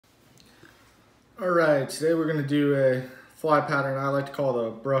Alright, today we're going to do a fly pattern I like to call the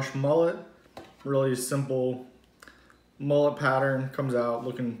brush mullet. Really simple mullet pattern, comes out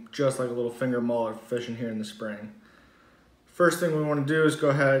looking just like a little finger mullet fishing here in the spring. First thing we want to do is go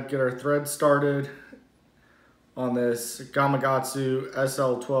ahead, get our thread started on this Gamakatsu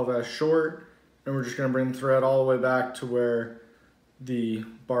SL12S short, and we're just going to bring the thread all the way back to where the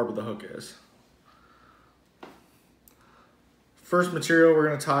barb of the hook is. First material we're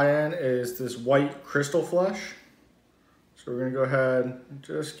going to tie in is this white crystal flesh. So we're going to go ahead and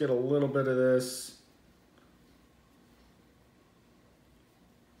just get a little bit of this.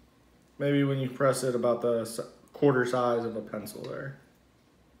 Maybe when you press it about the quarter size of a pencil there.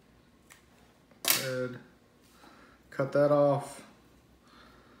 Good. Cut that off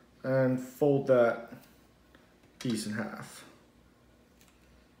and fold that piece in half.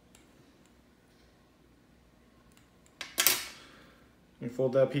 You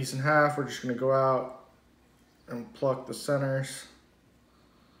fold that piece in half, we're just going to go out and pluck the centers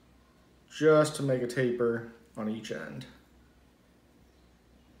just to make a taper on each end.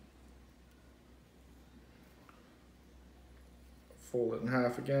 Fold it in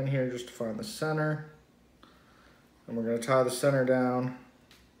half again here just to find the center. And we're going to tie the center down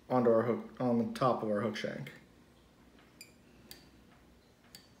onto our hook, on the top of our hook shank.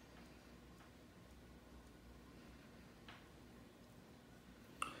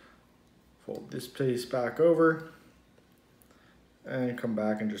 Fold this piece back over and come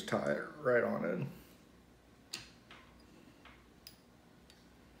back and just tie it right on in.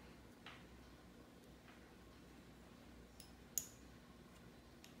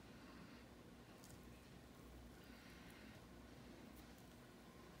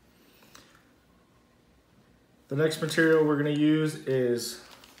 The next material we're going to use is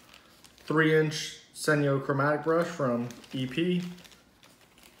 3-inch Senyo chromatic brush from EP.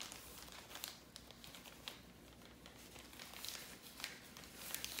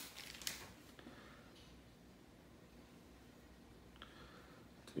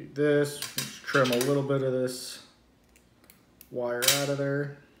 Do this, just trim a little bit of this wire out of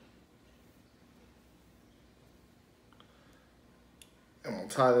there. And we'll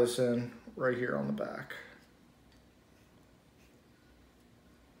tie this in right here on the back.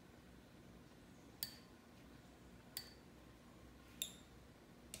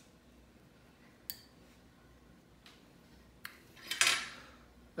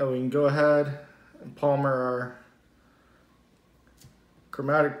 Now we can go ahead and palmer our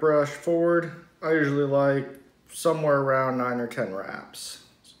chromatic brush forward. I usually like somewhere around 9 or 10 wraps.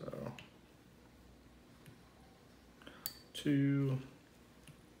 So 2,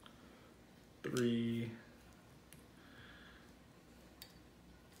 3,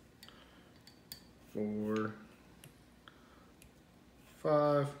 4,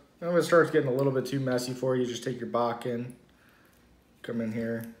 5. Now if it starts getting a little bit too messy for you, just take your bodkin, come in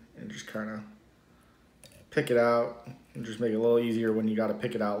here and just kind of pick it out and just make it a little easier when you got to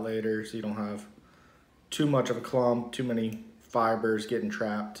pick it out later so you don't have too much of a clump, too many fibers getting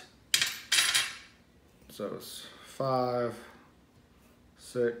trapped. So it's 5,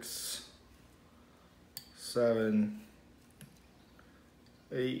 6, 7,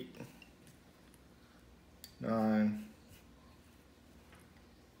 8, 9,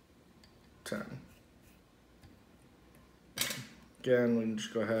 10. Again, we can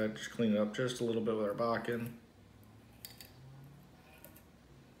just go ahead, just clean it up just a little bit with our bodkin.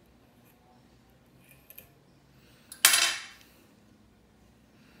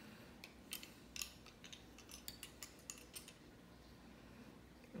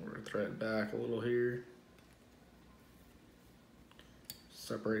 We're going to thread back a little here.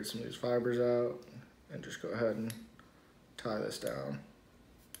 Separate some of these fibers out and just go ahead and tie this down.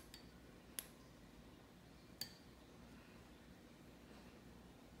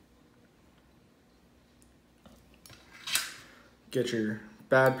 Get your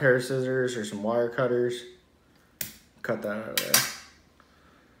bad pair of scissors or some wire cutters, cut that out of there.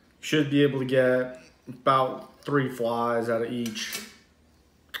 You should be able to get about 3 flies out of each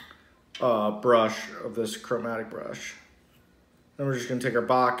brush of this chromatic brush. Then we're just gonna take our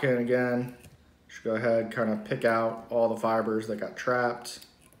bodkin again, just go ahead, kind of pick out all the fibers that got trapped.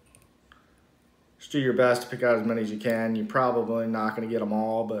 Just do your best to pick out as many as you can. You're probably not gonna get them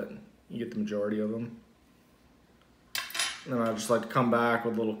all, but you get the majority of them. And then I just like to come back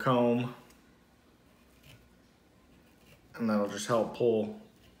with a little comb, and that'll just help pull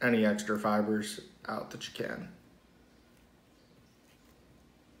any extra fibers out that you can.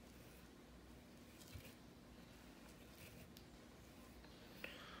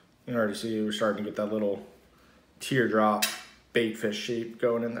 You can already see we're starting to get that little teardrop baitfish shape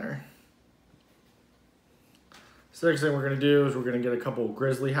going in there. So the next thing we're going to do is we're going to get a couple of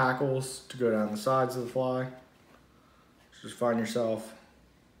Grizzly hackles to go down the sides of the fly. Just find yourself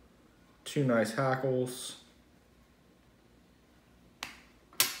 2 nice hackles.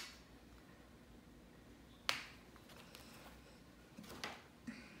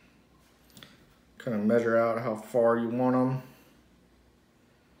 Kind of measure out how far you want them.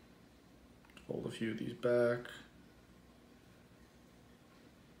 Hold a few of these back.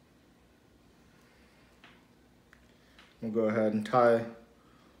 We'll go ahead and tie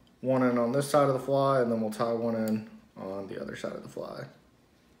one end on this side of the fly, and then we'll tie one end on the other side of the fly.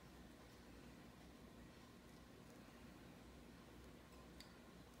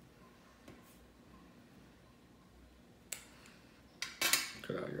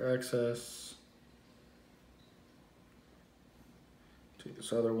 Cut out your excess. Take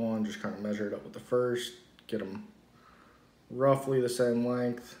this other one, just kind of measure it up with the first, get them roughly the same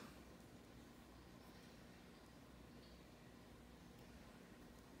length.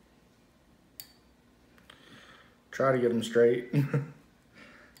 Try to get them straight.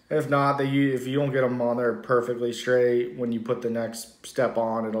 If not, if you don't get them on there perfectly straight, when you put the next step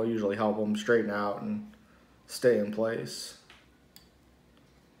on, it'll usually help them straighten out and stay in place.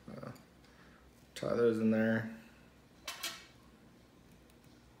 Tie those in there.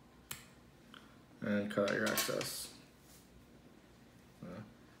 And cut out your excess.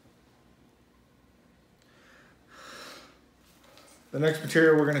 The next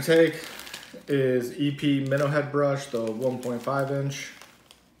material we're going to take is EP Minnow head brush, the 1.5 inch.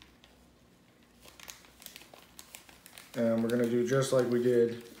 And we're going to do just like we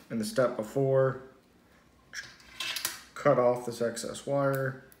did in the step before. Cut off this excess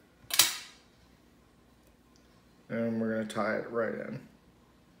wire. And we're going to tie it right in.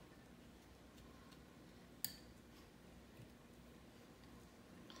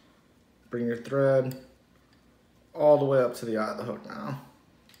 Bring your thread all the way up to the eye of the hook now.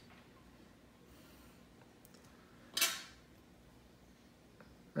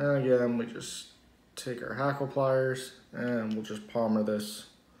 And again, we just take our hackle pliers and we'll just palmer this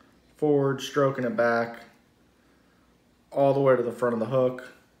forward, stroking it back all the way to the front of the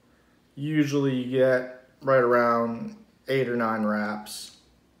hook. Usually you get right around 8 or 9 wraps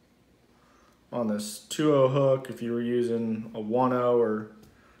on this 2.0 hook. If you were using a 1.0 or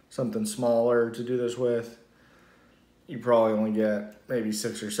something smaller to do this with, you probably only get maybe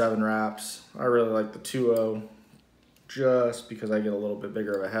 6 or 7 wraps. I really like the 2.0 just because I get a little bit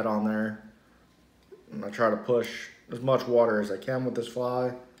bigger of a head on there. And I try to push as much water as I can with this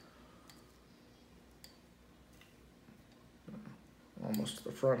fly. Almost to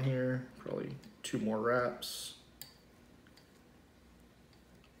the front here, probably 2 more wraps.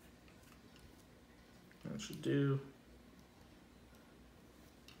 That should do.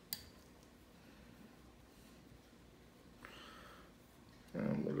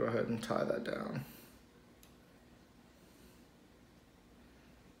 And we'll go ahead and tie that down.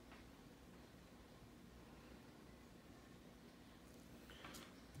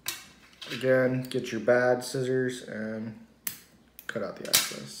 Again, get your bad scissors and cut out the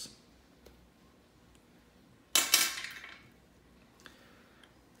excess.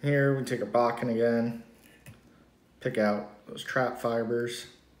 Here we take a bodkin again, pick out those trap fibers.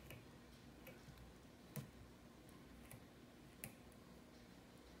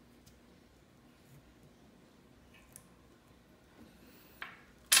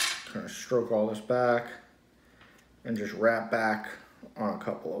 Kind of stroke all this back and just wrap back on a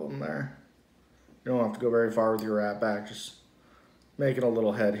couple of them there. You don't have to go very far with your wrap back, just making a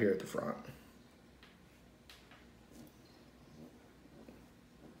little head here at the front.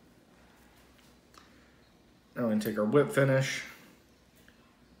 Now we're going to take our whip finish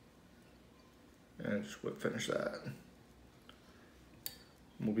and just whip finish that.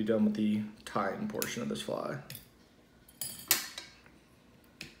 We'll be done with the tying portion of this fly.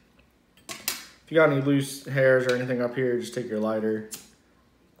 If you got any loose hairs or anything up here, just take your lighter,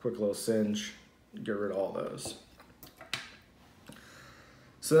 quick little singe, get rid of all those.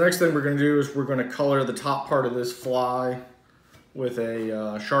 So the next thing we're going to do is we're going to color the top part of this fly with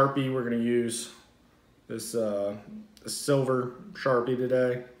a Sharpie. We're going to use this silver Sharpie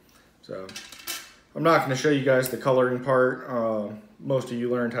today. So I'm not going to show you guys the coloring part. Most of you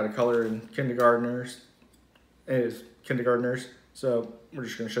learned how to color in kindergartners. So we're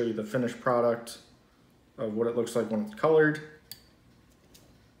just going to show you the finished product of what it looks like when it's colored.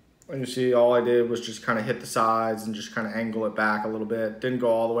 And you see all I did was just kind of hit the sides and just kind of angle it back a little bit. Didn't go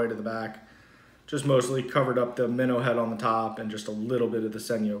all the way to the back. Just mostly covered up the minnow head on the top and just a little bit of the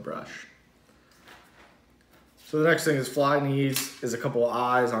Senyo brush. So the next thing this fly needs is a couple of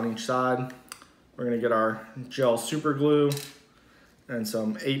eyes on each side. We're gonna get our gel super glue and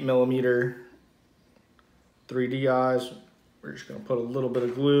some 8mm 3D eyes. We're just gonna put a little bit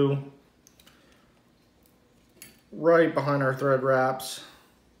of glue right behind our thread wraps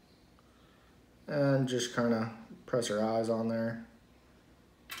and just kind of press our eyes on there.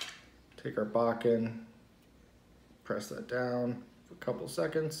 Take our bakken, press that down for a couple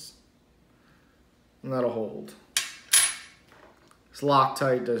seconds, and that'll hold. This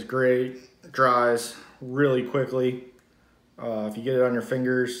Loctite does great. It dries really quickly. If you get it on your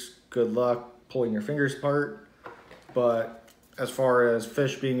fingers, good luck pulling your fingers apart. But as far as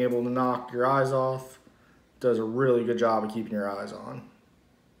fish being able to knock your eyes off, it does a really good job of keeping your eyes on.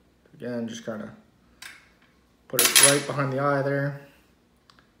 Again, just kind of put it right behind the eye there.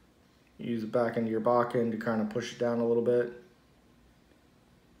 Use the back end of your bakken to kind of push it down a little bit.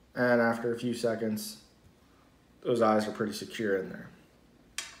 And after a few seconds, those eyes are pretty secure in there.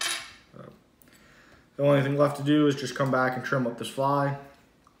 The only thing left to do is just come back and trim up this fly.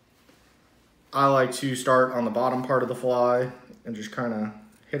 I like to start on the bottom part of the fly and just kind of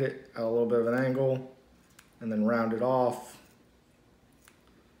hit it at a little bit of an angle and then round it off.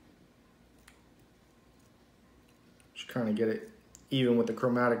 Just kind of get it even with the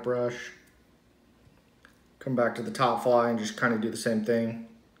chromatic brush. Come back to the top fly and just kind of do the same thing.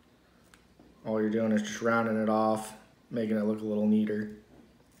 All you're doing is just rounding it off, making it look a little neater.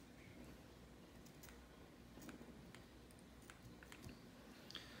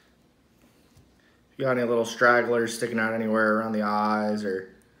 If you got any little stragglers sticking out anywhere around the eyes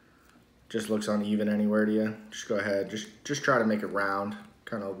or just looks uneven anywhere to you, just go ahead, just try to make it round,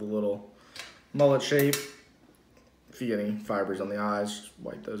 kind of a little mullet shape. If you get any fibers on the eyes, just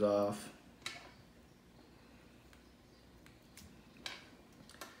wipe those off.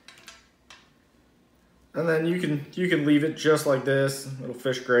 And then you can leave it just like this. It'll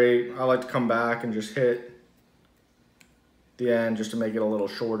fish great. I like to come back and just hit the end just to make it a little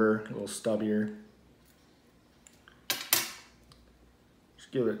shorter, a little stubbier.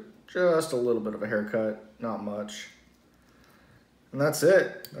 Just give it just a little bit of a haircut, not much. And that's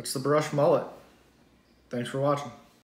it. That's the brush mullet. Thanks for watching.